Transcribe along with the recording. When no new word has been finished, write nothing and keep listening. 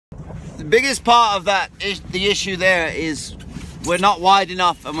The biggest part of that is the issue there is we're not wide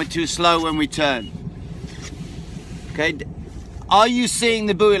enough and we're too slow when we turn. Okay, are you seeing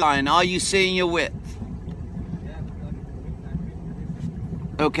the buoy line? Are you seeing your width?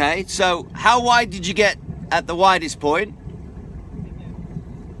 Okay, so how wide did you get at the widest point?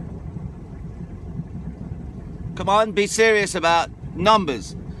 Come on, be serious about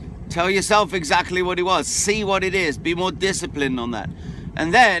numbers. Tell yourself exactly what it was. See what it is. Be more disciplined on that.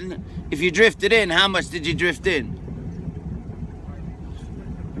 And then, if you drifted in, how much did you drift in?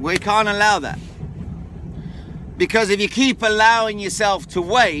 We can't allow that. Because if you keep allowing yourself to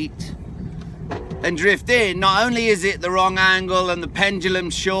wait and drift in, not only is it the wrong angle and the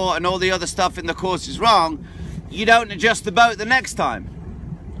pendulum's short and all the other stuff in the course is wrong, you don't adjust the boat the next time.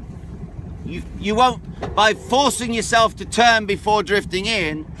 You won't, by forcing yourself to turn before drifting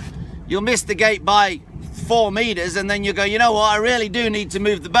in, you'll miss the gate by 4 meters and then you go, you know what, I really do need to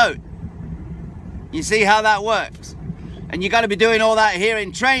move the boat. You see how that works? And you got to be doing all that here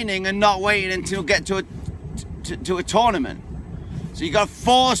in training and not waiting until you get to a tournament. So you got to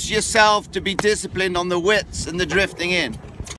force yourself to be disciplined on the widths and the drifting in.